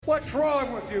What's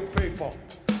wrong with you people?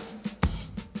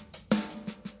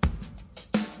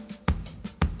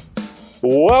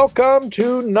 Welcome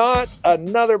to Not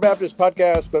Another Baptist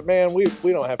Podcast, but man, we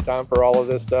don't have time for all of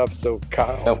this stuff. So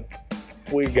Kyle, Nope.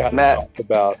 we got to Matt, talk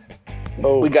about.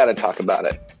 We got to talk about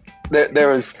it. There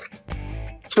was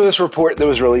this report that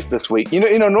was released this week.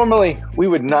 You know, normally we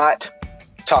would not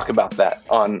talk about that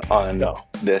on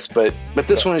this, but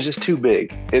this one is just too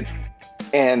big.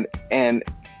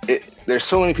 There's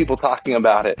so many people talking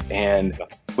about it, and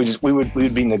we would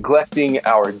be neglecting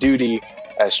our duty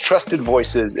as trusted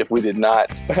voices if we did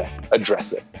not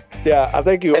address it. Yeah, I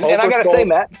think you. And I gotta say,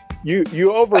 Matt, you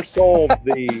oversold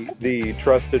the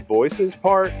trusted voices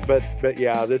part, but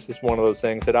yeah, this is one of those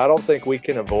things that I don't think we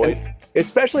can avoid,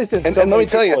 especially since so many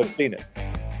people have seen it.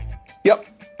 Yep,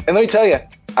 and let me tell you,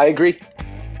 I agree.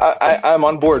 I'm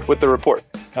on board with the report.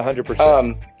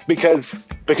 100%. Because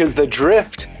the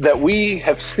drift that we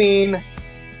have seen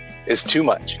is too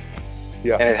much.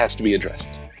 Yeah, and it has to be addressed.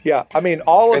 Yeah, I mean,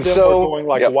 all of them were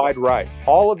going wide right.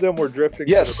 All of them were drifting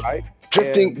to the right.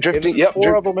 Drifting. Yep,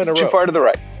 four of them in a row. Too far to the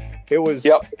right. It was.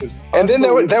 Yep. It was and then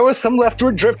there was some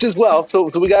leftward drift as well. So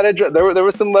we got to. There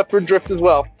was some leftward drift as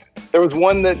well. There was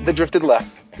one that drifted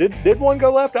left. Did one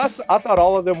go left? I thought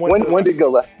all of them went. One did go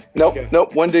left. Nope. Okay.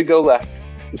 Nope. One did go left.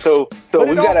 So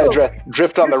we've got to address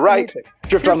drift on the right,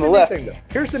 drift on the left.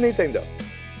 Here's the neat thing, though.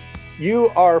 You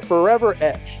are forever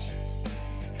etched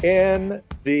in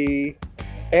the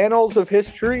annals of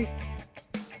history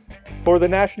for the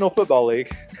National Football League.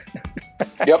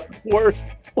 Yep. Worst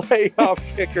playoff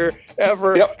kicker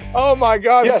ever. Yep. Oh my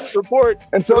God. Yes. Report.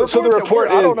 And so the report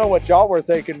is, I don't know what y'all were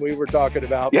thinking we were talking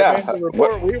about. Yeah. But the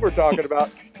report we were talking about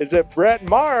is that Brett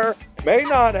Maher may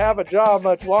not have a job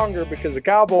much longer because the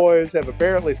Cowboys have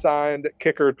apparently signed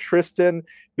kicker Tristan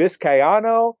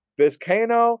Vizcaino,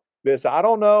 I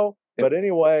don't know. Yep. But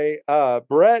anyway,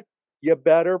 Brett, you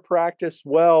better practice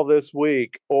well this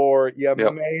week or you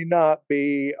may not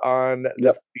be on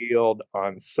the field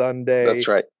on Sunday. That's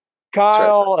right.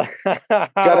 Kyle. That's right.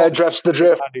 Gotta address the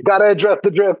drift.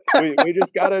 we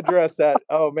just gotta address that.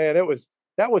 Oh man,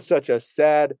 that was such a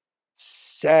sad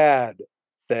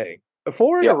thing.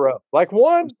 4 in a row. Like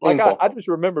one, like I just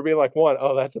remember being like,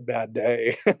 oh, that's a bad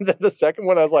day. And then the second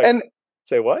one I was like,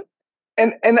 say what?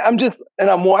 And I'm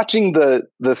watching the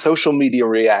social media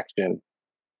reaction.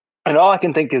 And all I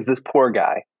can think is this poor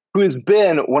guy who has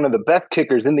been one of the best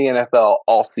kickers in the NFL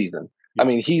all season. Yeah. I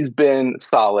mean, he's been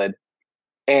solid.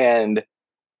 And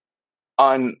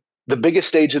on the biggest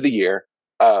stage of the year,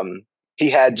 he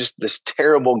had just this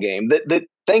terrible game that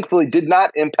thankfully did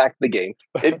not impact the game.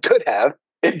 It could have.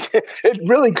 It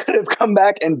really could have come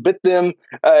back and bit them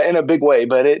in a big way,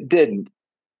 but it didn't.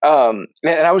 And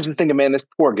I was just thinking, man, this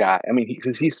poor guy. I mean,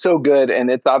 because he's so good, and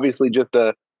it's obviously just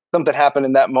something happened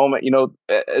in that moment. You know,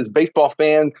 as baseball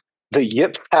fans, the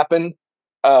yips happen.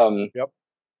 Yep.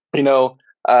 You know,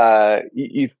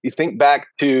 you think back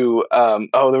to there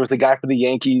was a guy for the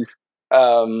Yankees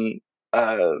back in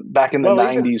the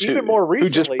 90s who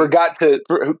just forgot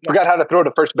how to throw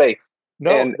to first base.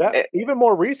 No, even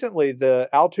more recently, the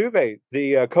Altuve,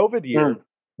 the COVID year,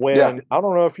 when I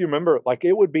don't know if you remember, like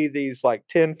it would be these like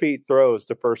 10 feet throws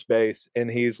to first base,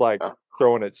 and he's like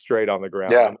throwing it straight on the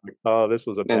ground. Yeah. Like, oh, this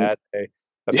was a bad day.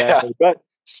 Bad day. But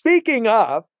speaking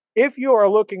of, if you are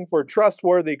looking for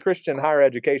trustworthy Christian higher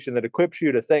education that equips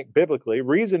you to think biblically,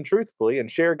 reason truthfully,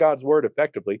 and share God's word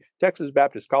effectively, Texas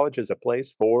Baptist College is a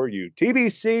place for you.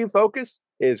 TBC focus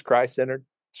is Christ-centered,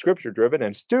 scripture-driven,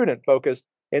 and student-focused.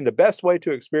 And the best way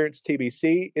to experience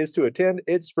TBC is to attend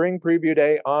its spring preview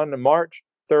day on March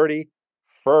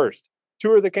 31st.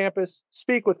 Tour the campus,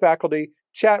 speak with faculty,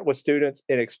 chat with students,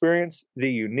 and experience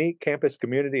the unique campus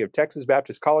community of Texas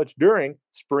Baptist College during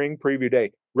spring preview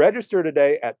day. Register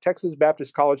today at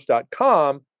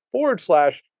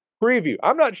texasbaptistcollege.com/preview.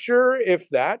 I'm not sure if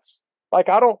that's, I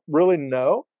don't really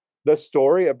know the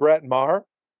story of Brett Maher,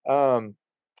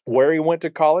 where he went to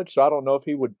college. So I don't know if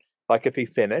he would, if he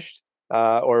finished.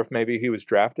 Or if maybe he was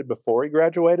drafted before he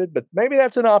graduated, but maybe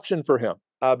that's an option for him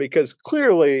because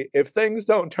clearly if things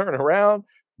don't turn around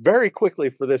very quickly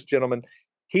for this gentleman,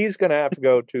 he's going to have to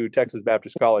go to Texas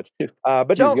Baptist College. But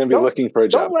he's going to be looking for a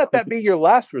job. Don't let that be your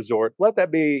last resort. Let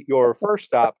that be your first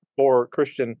stop for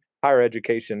Christian higher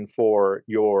education for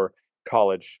your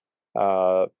college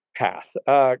path.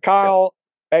 Kyle,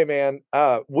 hey man,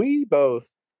 we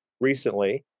both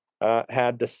recently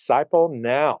had Disciple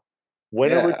Now.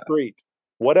 Winter retreat,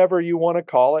 whatever you want to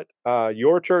call it.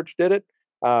 Your church did it.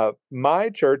 My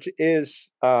church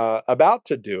is about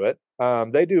to do it.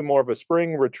 They do more of a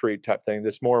spring retreat type thing.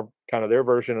 This more kind of their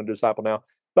version of Disciple Now.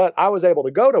 But I was able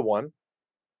to go to one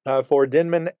for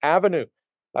Denman Avenue.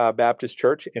 Baptist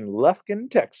Church in Lufkin,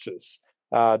 Texas.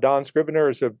 Don Scrivener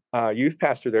is a youth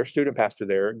pastor there, student pastor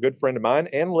there, a good friend of mine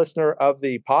and listener of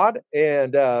the pod.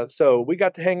 And so we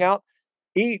got to hang out,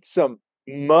 eat some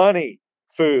money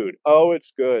food. Oh,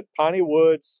 it's good. Piney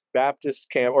Woods Baptist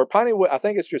Camp, or Piney Wood, I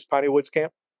think it's just Piney Woods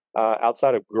Camp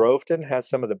outside of Groveton, has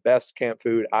some of the best camp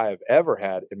food I have ever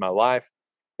had in my life.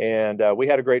 And we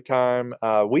had a great time.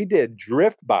 We did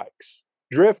drift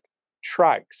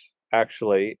trikes,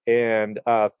 actually, and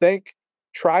think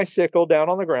tricycle down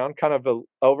on the ground, kind of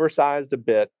oversized a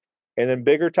bit, and then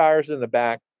bigger tires in the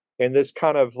back, and this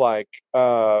kind of like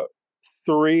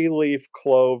 3-leaf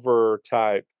clover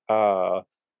type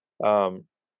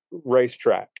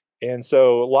racetrack. And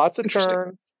so lots of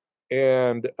turns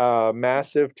and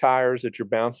massive tires that you're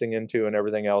bouncing into and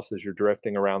everything else as you're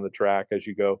drifting around the track as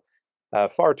you go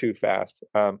far too fast.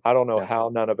 I don't know how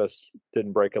none of us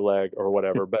didn't break a leg or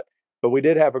whatever, but we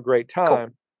did have a great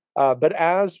time. But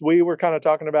as we were kind of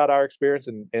talking about our experience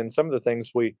and some of the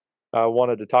things we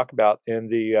wanted to talk about in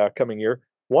the coming year,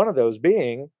 one of those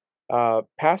being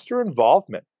pastor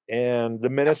involvement and the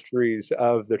ministries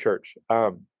of the church.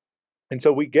 And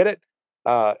so we get it.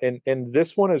 And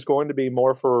this one is going to be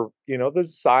more for, the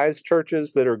size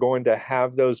churches that are going to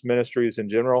have those ministries in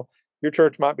general. Your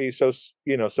church might be so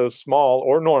small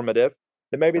or normative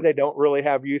that maybe they don't really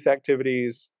have youth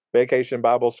activities, vacation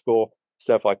Bible school,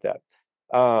 stuff like that.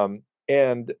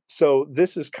 And so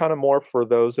this is kind of more for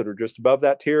those that are just above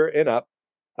that tier and up,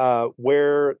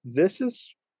 where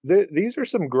these are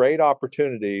some great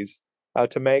opportunities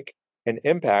to make an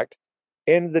impact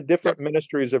in the different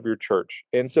ministries of your church.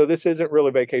 And so this isn't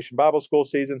really vacation Bible school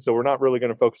season, so we're not really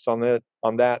going to focus on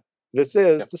that. This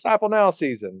is Disciple Now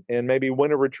season and maybe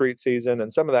winter retreat season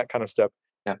and some of that kind of stuff.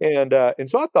 And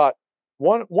so I thought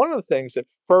one of the things that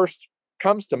first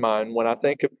comes to mind when I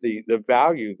think of the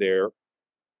value there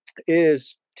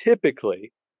is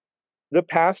typically the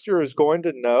pastor is going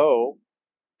to know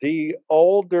the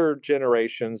older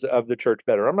generations of the church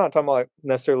better. I'm not talking about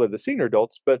necessarily the senior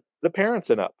adults, but the parents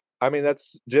and up. I mean,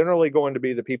 that's generally going to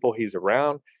be the people he's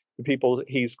around, the people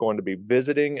he's going to be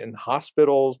visiting in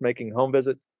hospitals, making home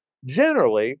visits.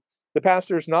 Generally, the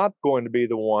pastor is not going to be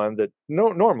the one that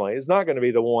normally is not going to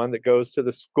be the one that goes to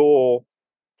the school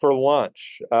for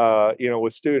lunch,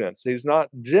 with students. He's not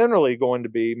generally going to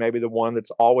be maybe the one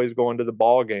that's always going to the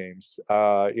ball games,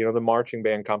 the marching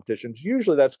band competitions.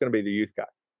 Usually that's going to be the youth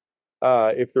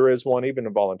guy, if there is one, even a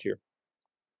volunteer.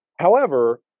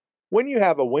 However, when you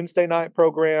have a Wednesday night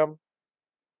program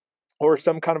or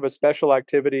some kind of a special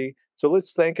activity, so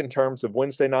let's think in terms of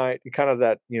Wednesday night, kind of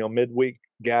that, midweek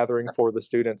gathering for the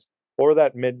students, or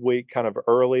that midweek kind of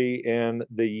early in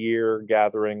the year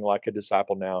gathering like a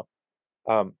Disciple Now.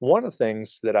 One of the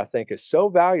things that I think is so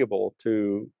valuable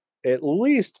to at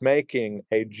least making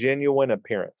a genuine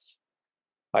appearance,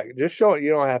 like just showing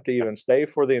you don't have to even stay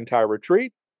for the entire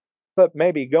retreat, but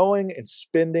maybe going and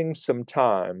spending some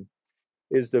time,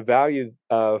 is the value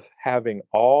of having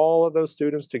all of those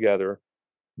students together,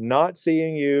 not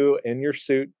seeing you in your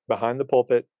suit behind the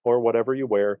pulpit or whatever you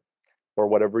wear or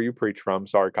whatever you preach from.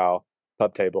 Sorry, Kyle,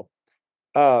 pub table.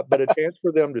 But a chance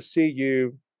for them to see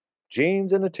you,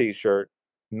 jeans and a t-shirt,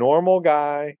 normal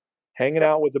guy, hanging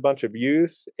out with a bunch of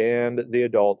youth and the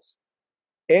adults,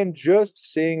 and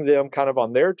just seeing them kind of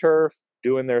on their turf,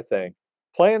 doing their thing,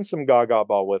 playing some gaga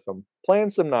ball with them,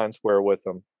 playing some 9-square with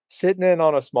them, sitting in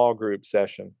on a small group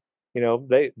session.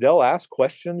 They'll ask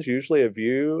questions usually of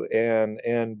you,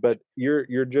 but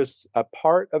you're just a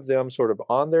part of them, sort of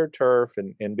on their turf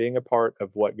and being a part of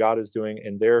what God is doing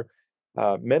in their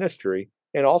ministry,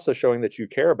 and also showing that you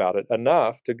care about it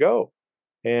enough to go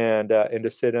and to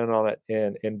sit in on it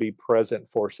and be present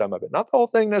for some of it. Not the whole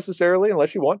thing necessarily,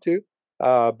 unless you want to.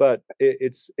 But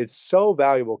it's so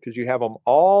valuable because you have them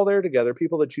all there together,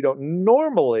 people that you don't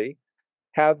normally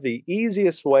have the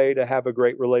easiest way to have a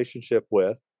great relationship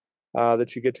with,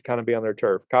 that you get to kind of be on their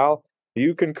turf. Kyle, do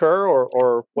you concur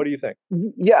or what do you think?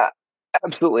 Yeah,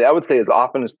 absolutely. I would say as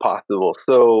often as possible.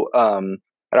 So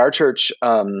at our church,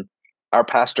 our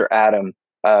pastor, Adam,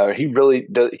 he really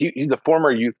does. He's a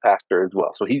former youth pastor as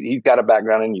well. So he's got a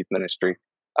background in youth ministry.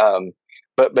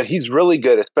 But he's really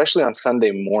good, especially on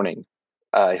Sunday morning.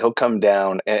 He'll come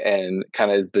down and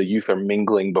kind of as the youth are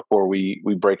mingling before we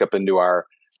break up into our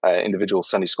individual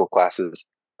Sunday school classes.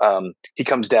 He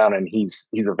comes down and he's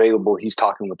available. He's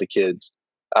talking with the kids.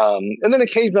 And then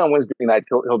occasionally on Wednesday night,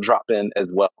 he'll drop in as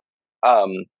well.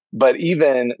 But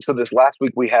even so, this last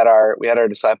week we had our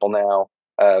Disciple Now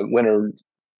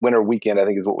winter weekend, I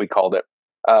think is what we called it.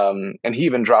 And he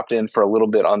even dropped in for a little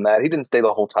bit on that. He didn't stay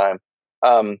the whole time.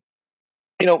 When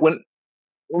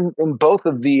in both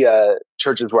of the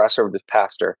churches where I served as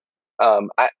pastor,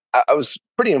 I was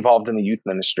pretty involved in the youth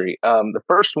ministry. The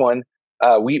first one,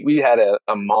 we had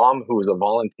a mom who was a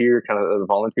volunteer, kind of a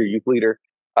volunteer youth leader,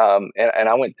 and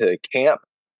I went to camp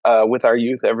with our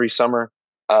youth every summer.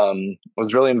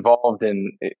 Was really involved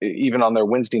in even on their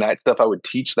Wednesday night stuff. I would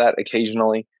teach that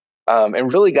occasionally,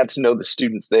 and really got to know the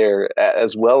students there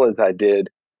as well as I did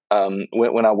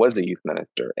when I was a youth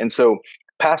minister. And so,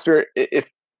 pastor,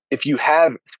 if you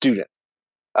have students,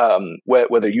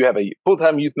 whether you have a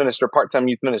full-time youth minister, part-time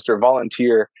youth minister,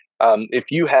 volunteer, if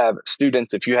you have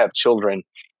students, if you have children,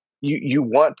 you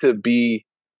want to be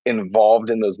involved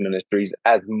in those ministries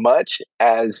as much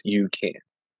as you can.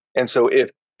 And so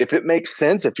if it makes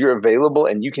sense, if you're available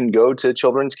and you can go to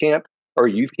children's camp or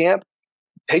youth camp,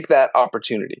 take that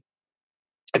opportunity.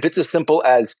 If it's as simple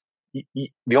as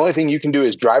the only thing you can do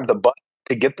is drive the bus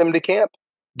to get them to camp,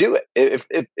 do it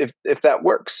if that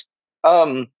works.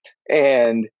 Um,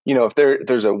 and if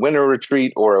there's a winter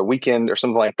retreat or a weekend or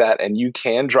something like that, and you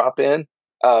can drop in,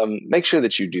 make sure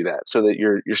that you do that so that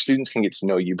your students can get to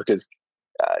know you. Because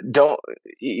don't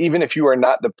even if you are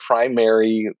not the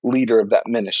primary leader of that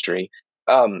ministry,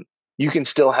 um, you can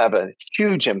still have a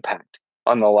huge impact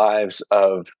on the lives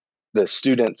of the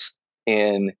students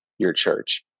in your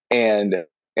church. In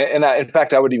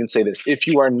fact, I would even say this: if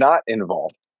you are not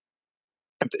involved,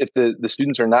 if the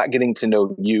students are not getting to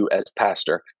know you as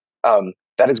pastor,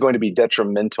 that is going to be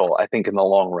detrimental, I think, in the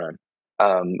long run,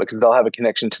 because they'll have a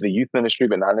connection to the youth ministry,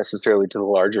 but not necessarily to the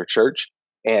larger church.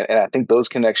 And I think those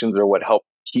connections are what help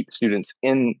keep students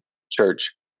in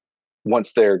church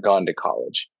once they're gone to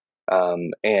college.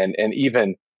 And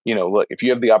even, look, if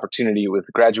you have the opportunity with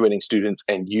graduating students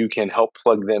and you can help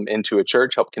plug them into a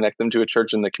church, help connect them to a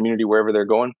church in the community wherever they're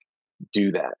going,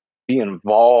 do that. Be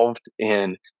involved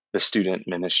in the student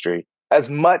ministry as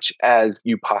much as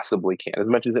you possibly can, as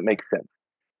much as it makes sense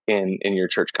in your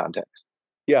church context.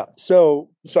 Yeah. So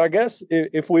I guess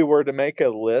if we were to make a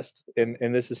list, and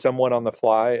this is somewhat on the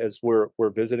fly as we're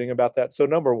visiting about that. So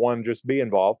number one, just be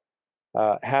involved,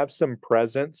 have some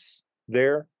presence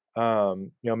there.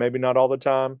 Maybe not all the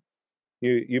time.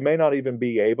 You may not even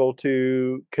be able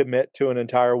to commit to an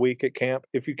entire week at camp.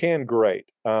 If you can, great.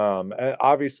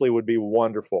 Obviously, would be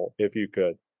wonderful if you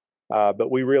could.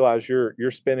 But we realize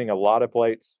you're spinning a lot of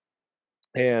plates,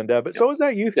 and but so is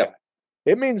that youth guy.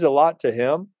 It means a lot to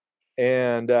him,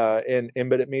 and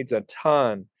but it means a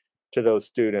ton to those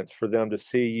students for them to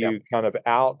see you kind of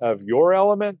out of your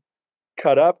element,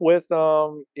 cut up with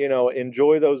them,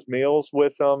 enjoy those meals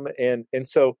with them, and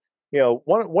so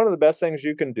one of the best things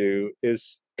you can do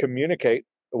is communicate,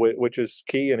 which is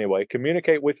key anyway.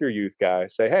 Communicate with your youth guy.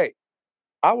 Say, hey,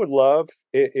 I would love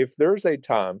if there's a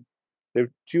time that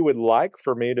you would like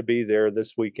for me to be there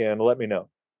this weekend. Let me know.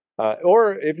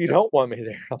 Or if you don't want me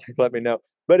there, let me know.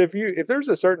 But if there's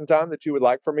a certain time that you would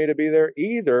like for me to be there,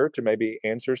 either to maybe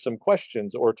answer some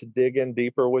questions or to dig in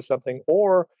deeper with something,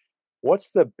 or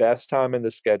what's the best time in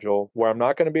the schedule where I'm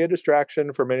not going to be a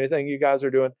distraction from anything you guys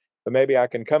are doing, but maybe I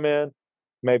can come in,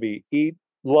 maybe eat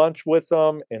lunch with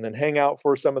them and then hang out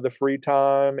for some of the free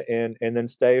time and then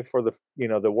stay for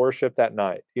the worship that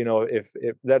night. If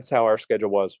that's how our schedule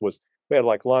was we had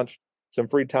like lunch, some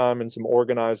free time and some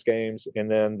organized games,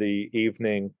 and then the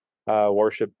evening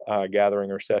worship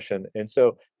gathering or session. And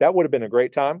so that would have been a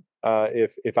great time.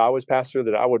 If I was pastor,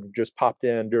 that I would have just popped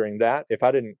in during that. If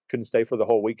I couldn't stay for the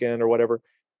whole weekend or whatever,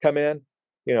 come in,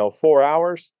 4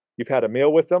 hours. You've had a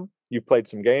meal with them, you've played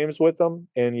some games with them,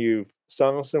 and you've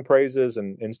sung some praises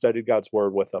and studied God's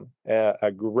word with them.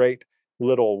 A great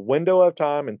little window of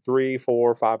time in 3,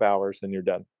 4, 5 hours, and you're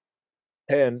done.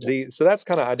 And so that's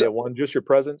kind of idea one, just your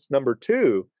presence. Number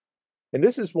two, and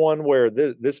this is one where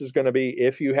this is going to be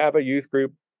if you have a youth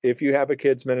group, if you have a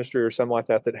kids ministry or something like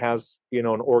that has an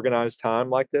organized time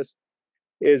like this,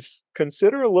 is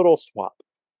consider a little swap,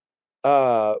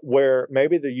 where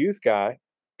maybe the youth guy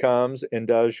comes and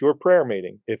does your prayer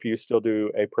meeting if you still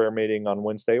do a prayer meeting on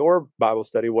Wednesday or Bible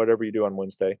study, whatever you do on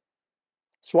Wednesday.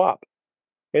 Swap,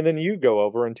 and then you go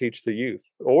over and teach the youth.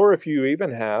 Or if you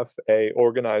even have a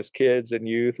organized kids and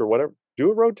youth or whatever, do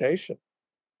a rotation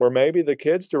where maybe the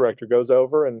kids director goes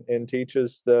over and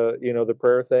teaches the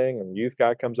prayer thing, and youth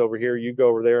guy comes over here, you go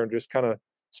over there and just kind of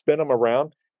spin them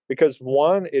around. Because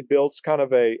one, it builds kind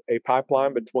of a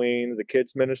pipeline between the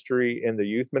kids ministry and the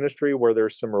youth ministry where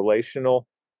there's some relational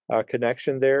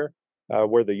connection there,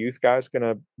 where the youth guy is going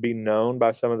to be known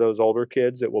by some of those older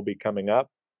kids that will be coming up,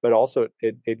 but also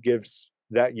it gives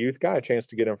that youth guy a chance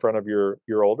to get in front of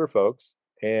your older folks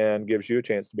and gives you a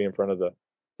chance to be in front of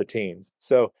the teens.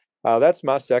 So that's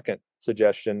my second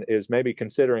suggestion, is maybe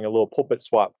considering a little pulpit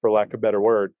swap, for lack of a better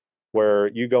word, where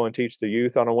you go and teach the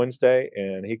youth on a Wednesday,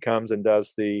 and he comes and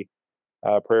does the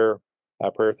prayer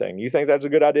thing. You think that's a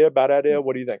good idea? Bad idea?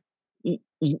 What do you think?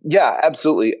 Yeah,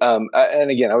 absolutely.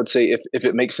 And again, I would say if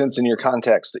it makes sense in your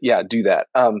context, yeah, do that.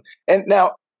 And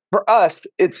now for us,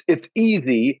 it's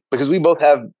easy because we both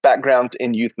have backgrounds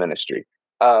in youth ministry.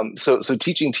 So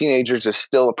teaching teenagers is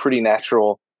still a pretty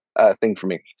natural thing for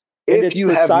me. And If you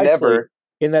have never,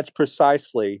 that's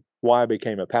precisely why I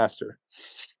became a pastor.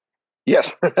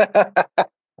 yes,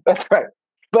 that's right.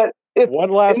 But if one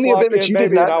last in the event that you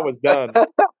did not, and I was done.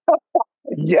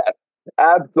 yes,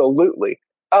 absolutely.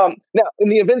 Now, in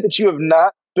the event that you have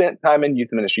not spent time in youth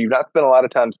ministry, you've not spent a lot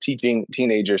of time teaching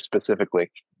teenagers specifically,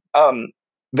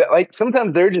 that like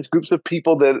sometimes they're just groups of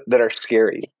people that are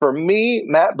scary. For me,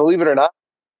 Matt, believe it or not,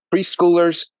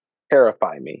 preschoolers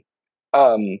terrify me.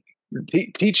 Um,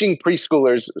 Teaching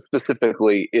preschoolers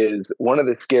specifically is one of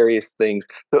the scariest things.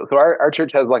 So our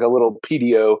church has like a little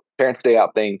PDO, Parents Day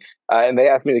Out thing, and they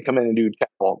asked me to come in and do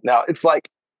chapel. Now it's like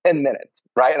 10 minutes,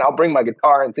 right? And I'll bring my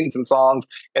guitar and sing some songs,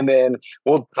 and then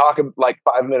we'll talk like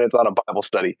 5 minutes on a Bible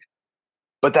study.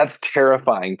 But that's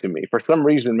terrifying to me. For some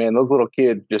reason, man, those little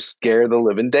kids just scare the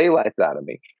living daylights out of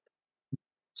me.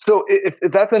 So if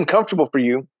that's uncomfortable for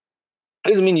you, it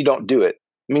doesn't mean you don't do it.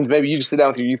 It means maybe you just sit down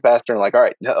with your youth pastor and like, all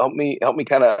right, help me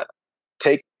kind of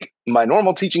take my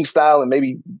normal teaching style and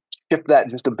maybe shift that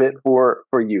just a bit for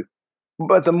youth.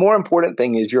 But the more important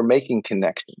thing is you're making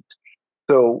connections.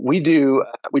 So we do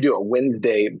a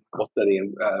Wednesday Bible study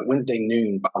and Wednesday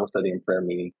noon Bible study and prayer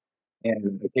meeting,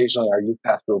 and occasionally our youth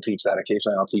pastor will teach that.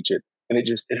 Occasionally I'll teach it, and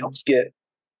it helps get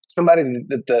somebody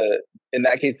that the in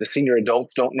that case the senior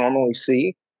adults don't normally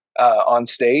see on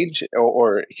stage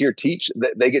or hear teach.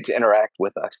 They get to interact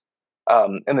with us,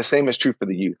 and the same is true for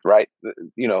the youth, right?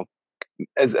 You know,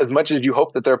 as much as you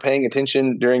hope that they're paying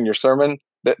attention during your sermon,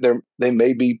 that they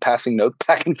may be passing notes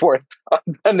back and forth on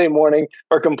Sunday morning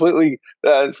or completely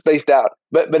spaced out.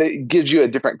 But it gives you a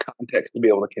different context to be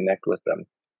able to connect with them.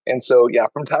 And so, yeah,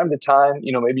 from time to time,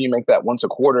 maybe you make that once a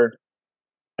quarter.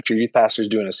 If your youth pastor is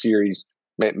doing a series,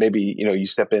 maybe you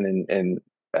step in and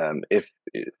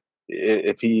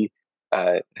if he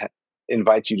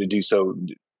invites you to do so,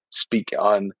 speak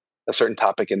on a certain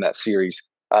topic in that series.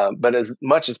 But as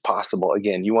much as possible,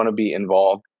 again, you want to be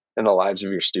involved in the lives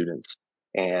of your students.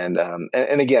 And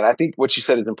again, I think what you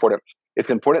said is important. It's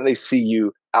important they see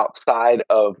you outside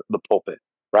of the pulpit,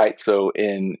 right? So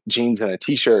in jeans and a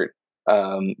t-shirt,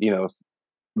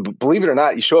 believe it or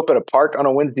not, you show up at a park on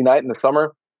a Wednesday night in the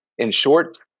summer in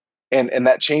shorts, and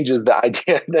that changes the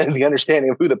idea and the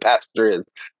understanding of who the pastor is.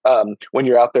 When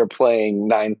you're out there playing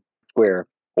nine square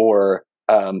or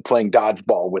playing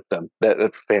dodgeball with them,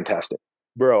 that's fantastic.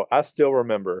 Bro, I still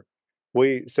remember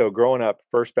growing up,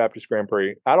 First Baptist Grand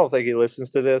Prix. I don't think he listens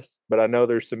to this, but I know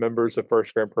there's some members of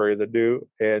First Grand Prix that do,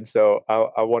 and so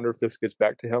I wonder if this gets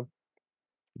back to him.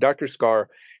 Dr. Scar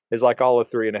is like all of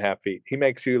 3.5 feet. He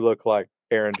makes you look like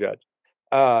Aaron Judge.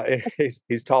 And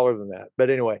he's taller than that. But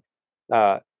anyway,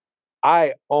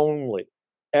 I only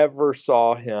ever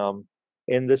saw him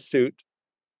in the suit.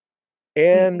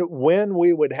 And when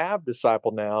we would have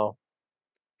Disciple Now,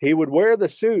 he would wear the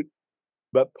suit,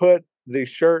 but put the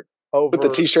shirt over. Put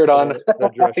the t-shirt on.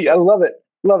 The dress shirt. I love it.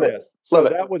 Love it. So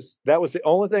that was the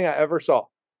only thing I ever saw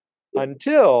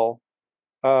until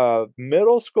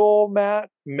middle school Matt,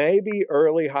 maybe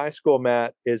early high school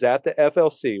Matt, is at the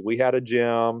FLC. We had a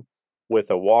gym with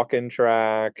a walk-in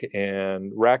track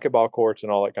and racquetball courts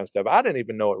and all that kind of stuff. I didn't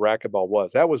even know what racquetball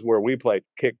was. That was where we played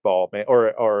kickball, man,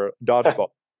 or dodgeball.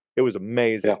 It was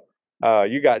amazing. Yeah.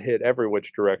 You got hit every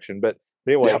which direction. But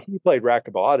anyway, He played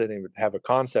racquetball. I didn't even have a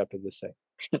concept of this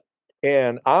thing.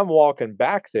 And I'm walking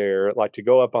back there, like to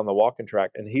go up on the walking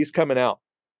track, and he's coming out.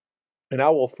 And I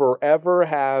will forever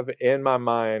have in my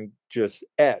mind just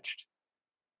etched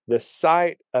the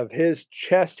sight of his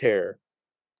chest hair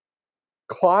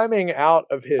climbing out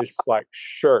of his like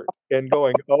shirt and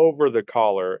going over the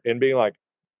collar and being like,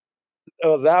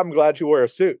 "Oh, I'm glad you wear a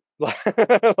suit."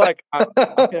 Like I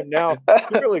am now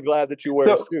really glad that you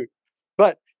wear a suit.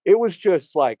 But it was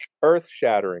just like earth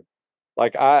shattering.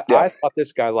 Like I thought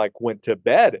this guy like went to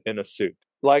bed in a suit.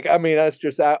 Like, I mean,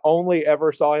 I only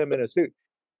ever saw him in a suit.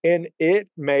 And it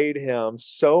made him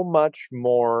so much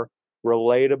more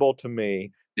relatable to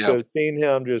me to have seen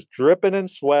him just dripping in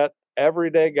sweat,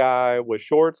 everyday guy with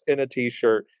shorts and a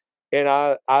t-shirt. And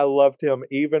I loved him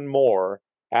even more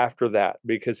after that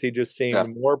because he just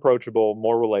seemed more approachable,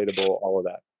 more relatable, all of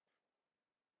that.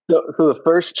 So the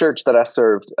first church that I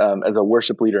served as a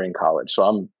worship leader in college.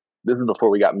 So this is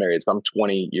before we got married. So I'm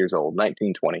 20 years old,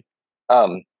 19, 20.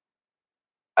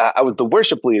 I was the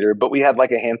worship leader, but we had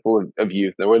like a handful of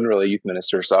youth. There wasn't really a youth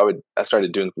minister, so I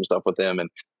started doing some stuff with them, and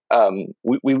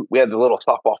we had the little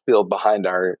softball field behind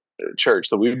our church,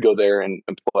 so we would go there and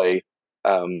play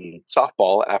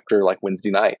softball after like Wednesday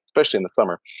night, especially in the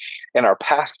summer. And our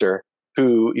pastor,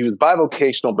 who he was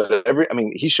bivocational, but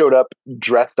he showed up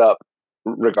dressed up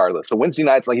regardless. So Wednesday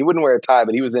nights, like he wouldn't wear a tie,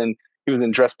 but he was in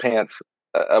dress pants,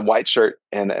 a white shirt,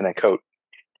 and a coat.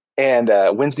 And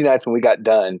Wednesday nights when we got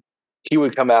done, he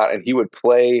would come out and he would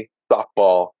play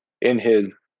softball in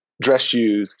his dress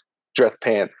shoes, dress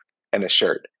pants, and a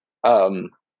shirt. And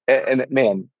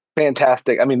man,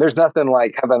 fantastic. I mean, there's nothing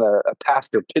like having a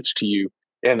pastor pitch to you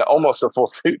in almost a full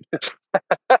suit.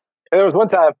 And there was one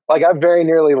time, like I very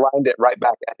nearly lined it right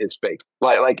back at his face.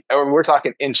 Like we're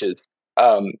talking inches.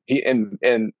 He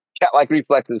and cat-like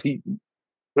reflexes, he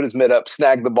put his mitt up,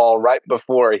 snagged the ball right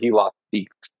before he lost the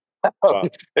teeth. Wow.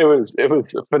 It was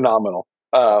phenomenal.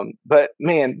 But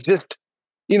man, just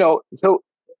so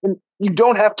you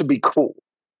don't have to be cool,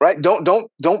 right?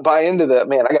 Don't buy into the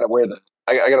man. I gotta wear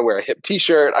I gotta wear a hip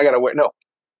T-shirt. I gotta wear no.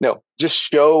 Just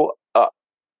show up.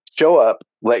 Show up.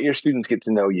 Let your students get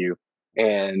to know you,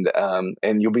 and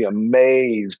you'll be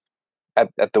amazed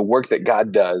at the work that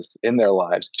God does in their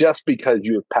lives just because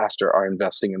you as pastor are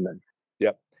investing in them.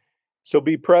 Yep. So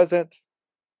be present.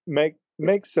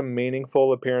 Make some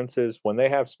meaningful appearances when they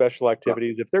have special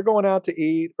activities. If they're going out to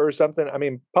eat or something, I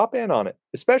mean, pop in on it,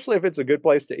 especially if it's a good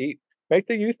place to eat. Make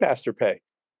the youth pastor pay.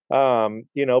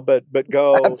 But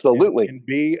go Absolutely and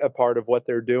be a part of what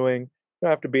they're doing. You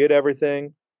don't have to be at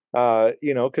everything,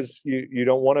 because you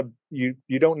don't want to,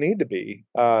 you don't need to be.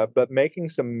 But making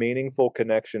some meaningful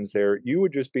connections there, you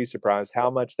would just be surprised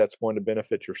how much that's going to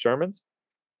benefit your sermons.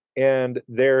 And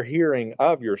they're hearing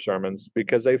of your sermons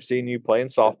because they've seen you playing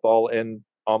softball in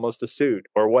almost a suit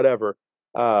or whatever.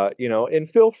 And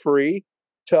feel free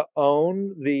to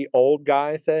own the old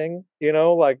guy thing.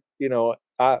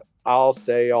 I'll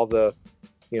say all the,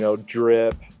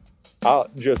 drip. I'll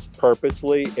just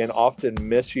purposely and often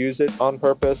misuse it on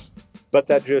purpose, but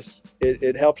that just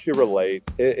it helps you relate.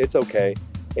 It's okay,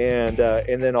 and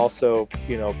then also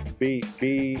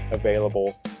be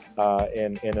available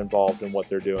and involved in what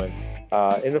they're doing.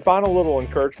 And the final little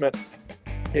encouragement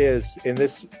is, and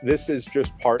this is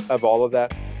just part of all of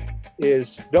that,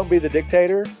 is don't be the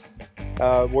dictator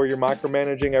where you're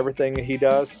micromanaging everything he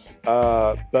does,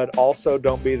 but also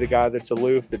don't be the guy that's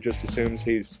aloof that just assumes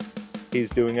he's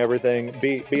doing everything.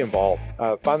 Be involved.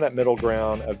 Find that middle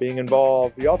ground of being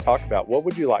involved. We all talk about what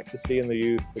would you like to see in the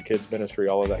youth, the kids ministry,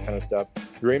 all of that kind of stuff.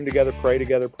 Dream together,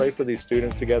 pray for these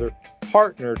students together,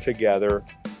 partner together,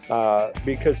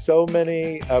 because so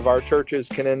many of our churches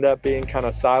can end up being kind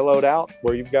of siloed out,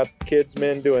 where you've got kids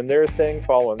men doing their thing,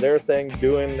 following their thing,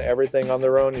 doing everything on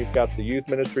their own. You've got the youth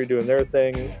ministry doing their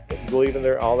thing, believing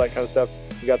their, all that kind of stuff.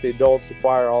 You got the adults, the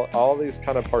choir, all these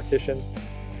kind of partitions.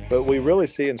 But we really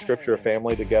see in Scripture a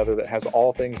family together that has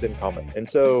all things in common. And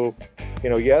so,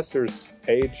 yes, there's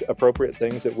age-appropriate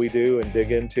things that we do and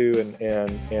dig into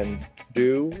and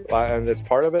do, and that's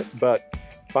part of it. But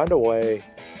find a way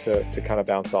to kind of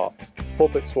bounce off.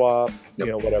 Pulpit swap,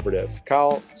 whatever it is.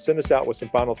 Kyle, send us out with some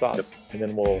final thoughts, and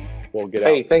then we'll get out.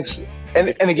 Hey, thanks.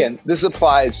 And again, this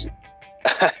applies.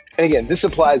 This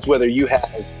applies whether you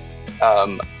have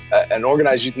an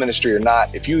organized youth ministry or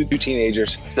not. If you do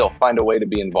teenagers, still find a way to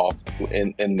be involved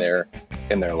in their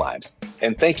lives.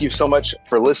 And thank you so much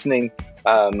for listening.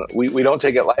 We don't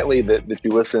take it lightly that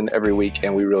you listen every week,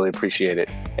 and we really appreciate it.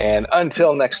 And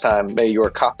until next time, may your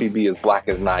coffee be as black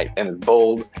as night and as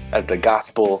bold as the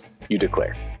gospel you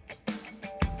declare.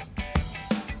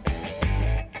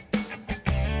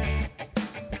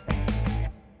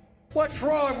 What's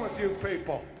wrong with you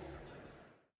people?